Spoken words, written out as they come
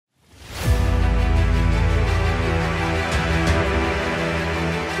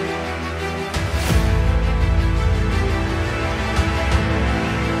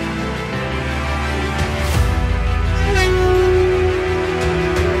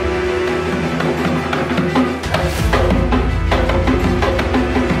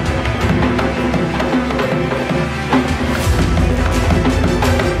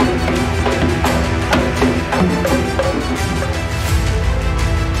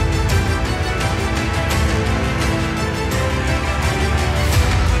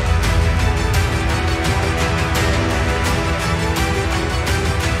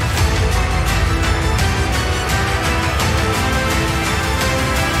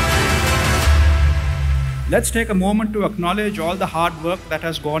Let's take a moment to acknowledge all the hard work that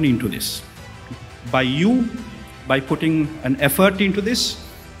has gone into this. By you, by putting an effort into this,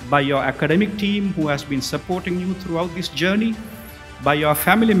 by your academic team who has been supporting you throughout this journey, by your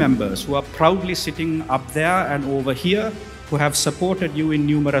family members who are proudly sitting up there and over here, who have supported you in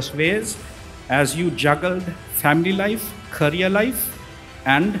numerous ways as you juggled family life, career life,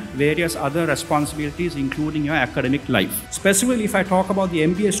 and various other responsibilities, including your academic life. Specifically, if I talk about the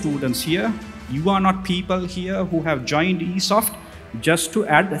MBA students here, you are not people here who have joined ESOFT just to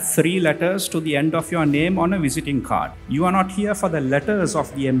add 3 letters to the end of your name on a visiting card. You are not here for the letters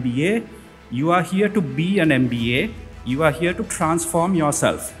of the MBA. You are here to be an MBA. You are here to transform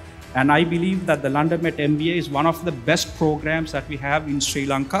yourself. And I believe that the London Met MBA is one of the best programs that we have in Sri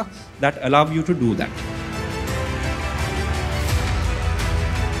Lanka that allow you to do that.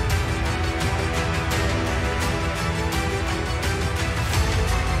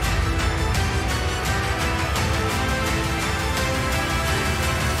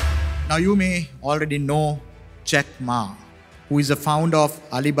 Now you may already know Jack Ma, who is the founder of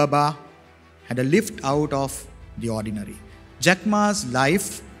Alibaba, had a lift out of the ordinary. Jack Ma's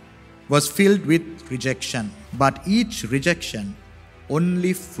life was filled with rejection, but each rejection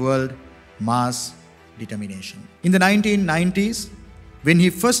only fueled Ma's determination. In the 1990s, when he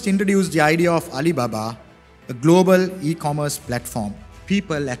first introduced the idea of Alibaba, a global e-commerce platform,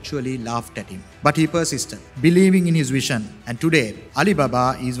 people actually laughed at him. But he persisted, believing in his vision. And today,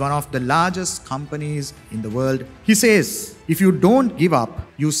 Alibaba is one of the largest companies in the world. He says, if you don't give up,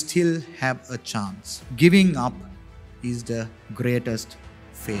 you still have a chance. Giving up is the greatest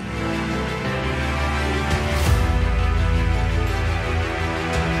failure.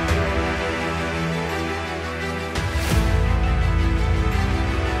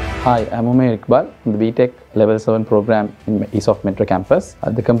 Hi, I'm 𝐂𝐨𝐧𝐬 from the BTech Level 7 program in ESOFT Metro campus.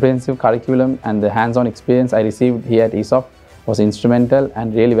 The comprehensive curriculum and the hands-on experience I received here at ESOFT was instrumental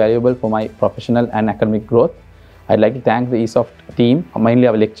and really valuable for my professional and academic growth. I'd like to thank the ESOFT team, mainly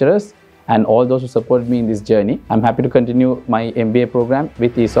our lecturers, and all those who supported me in this journey. I'm happy to continue my MBA program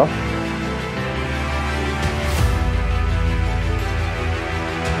with ESOFT.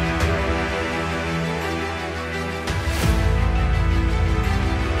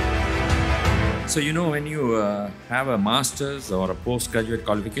 So when you have a master's or a postgraduate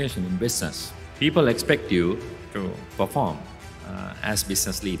qualification in business, people expect you to perform as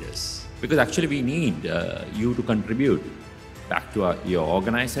business leaders. Because actually we need you to contribute back to your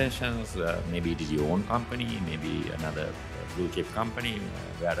organizations, maybe it is your own company, maybe another blue chip company,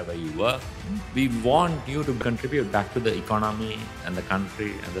 wherever you work. We want you to contribute back to the economy and the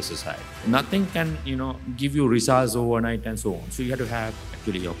country and the society. Nothing can, give you results overnight and so on. So you have to have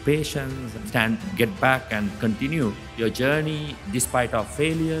actually your patience, get back and continue your journey despite of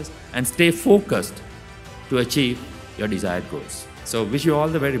failures and stay focused to achieve your desired goals. So wish you all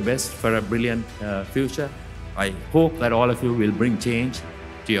the very best for a brilliant future. I hope that all of you will bring change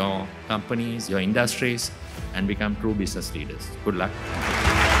to your companies, your industries, and become true business leaders. Good luck.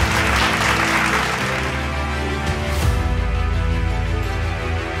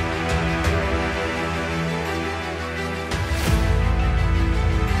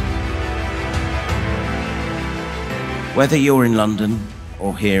 Whether you're in London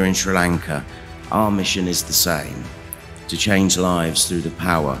or here in Sri Lanka, our mission is the same: to change lives through the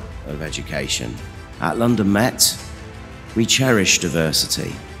power of education. At London Met, we cherish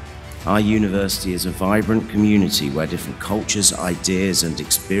diversity. Our university is a vibrant community where different cultures, ideas and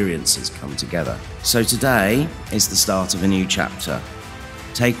experiences come together. So today is the start of a new chapter.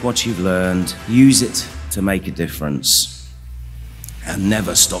 Take what you've learned, use it to make a difference, and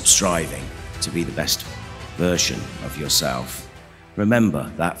never stop striving to be the best version of yourself.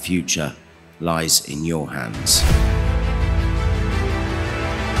 Remember, that future lies in your hands.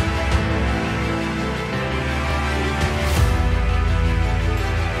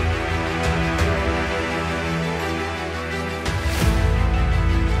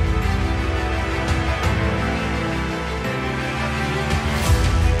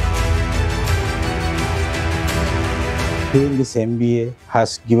 Doing this MBA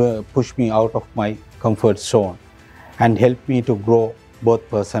has pushed me out of my comfort zone and helped me to grow both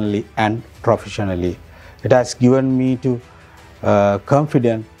personally and professionally. It has given me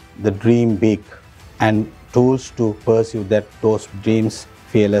confidence, the dream big, and tools to pursue those dreams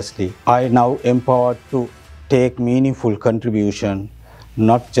fearlessly. I now empowered to take meaningful contribution,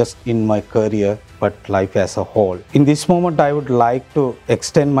 not just in my career, but life as a whole. In this moment, I would like to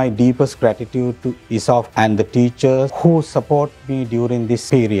extend my deepest gratitude to ESOFT and the teachers who support me during this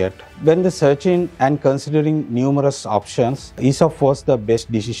period. When searching and considering numerous options, ESOFT was the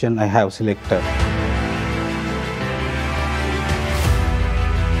best decision I have selected.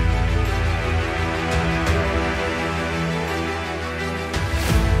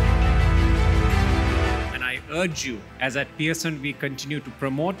 urge you, as at Pearson we continue to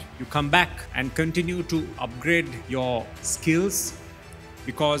promote, you come back and continue to upgrade your skills,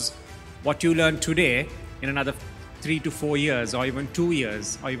 because what you learn today in another 3 to 4 years or even 2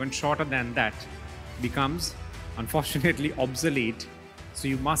 years or even shorter than that becomes unfortunately obsolete. So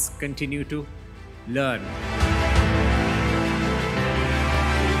you must continue to learn.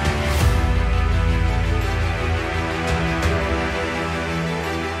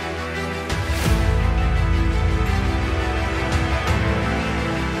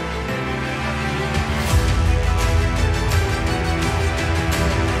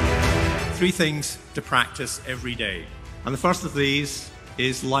 Three things to practice every day. And the first of these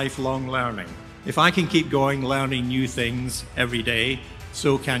is lifelong learning. If I can keep going learning new things every day,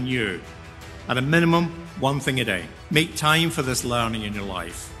 so can you. At a minimum, one thing a day. Make time for this learning in your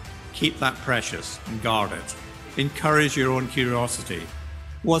life. Keep that precious and guard it. Encourage your own curiosity.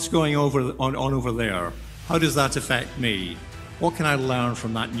 What's going on over there? How does that affect me? What can I learn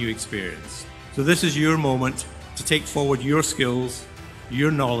from that new experience? So this is your moment to take forward your skills, your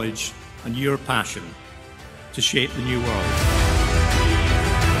knowledge, and your passion to shape the new world.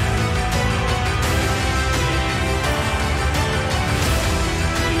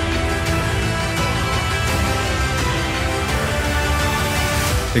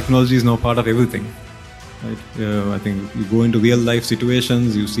 Technology is now part of everything. Right? I think you go into real life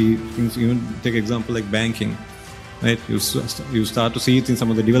situations, you see things, even take example like banking. Right? You start to see it in some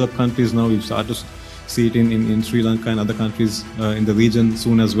of the developed countries now, you start to see it in Sri Lanka and other countries in the region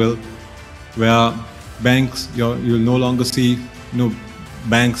soon as well, where banks, you'll no longer see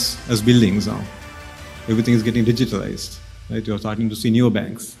banks as buildings now. Everything is getting digitalized. Right? You're starting to see newer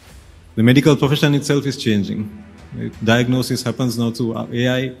banks. The medical profession itself is changing. Right? Diagnosis happens now through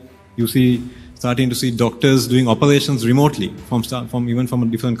AI. You starting to see doctors doing operations remotely even from a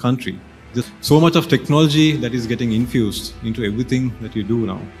different country. Just so much of technology that is getting infused into everything that you do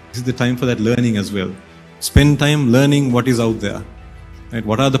now. This is the time for that learning as well. Spend time learning what is out there. Right?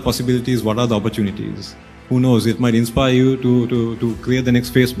 What are the possibilities? What are the opportunities? Who knows? It might inspire you to create the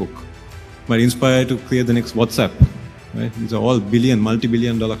next Facebook. It might inspire you to create the next WhatsApp. Right? These are all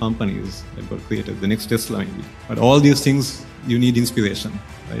multi-billion-dollar companies that got created. The next Tesla maybe. But all these things, you need inspiration.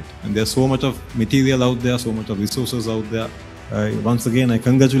 Right? And there's so much of material out there, so much of resources out there. Once again, I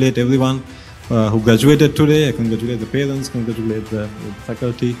congratulate everyone who graduated today. I congratulate the parents, congratulate the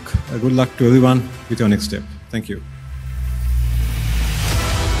faculty. Good luck to everyone with your next step. Thank you.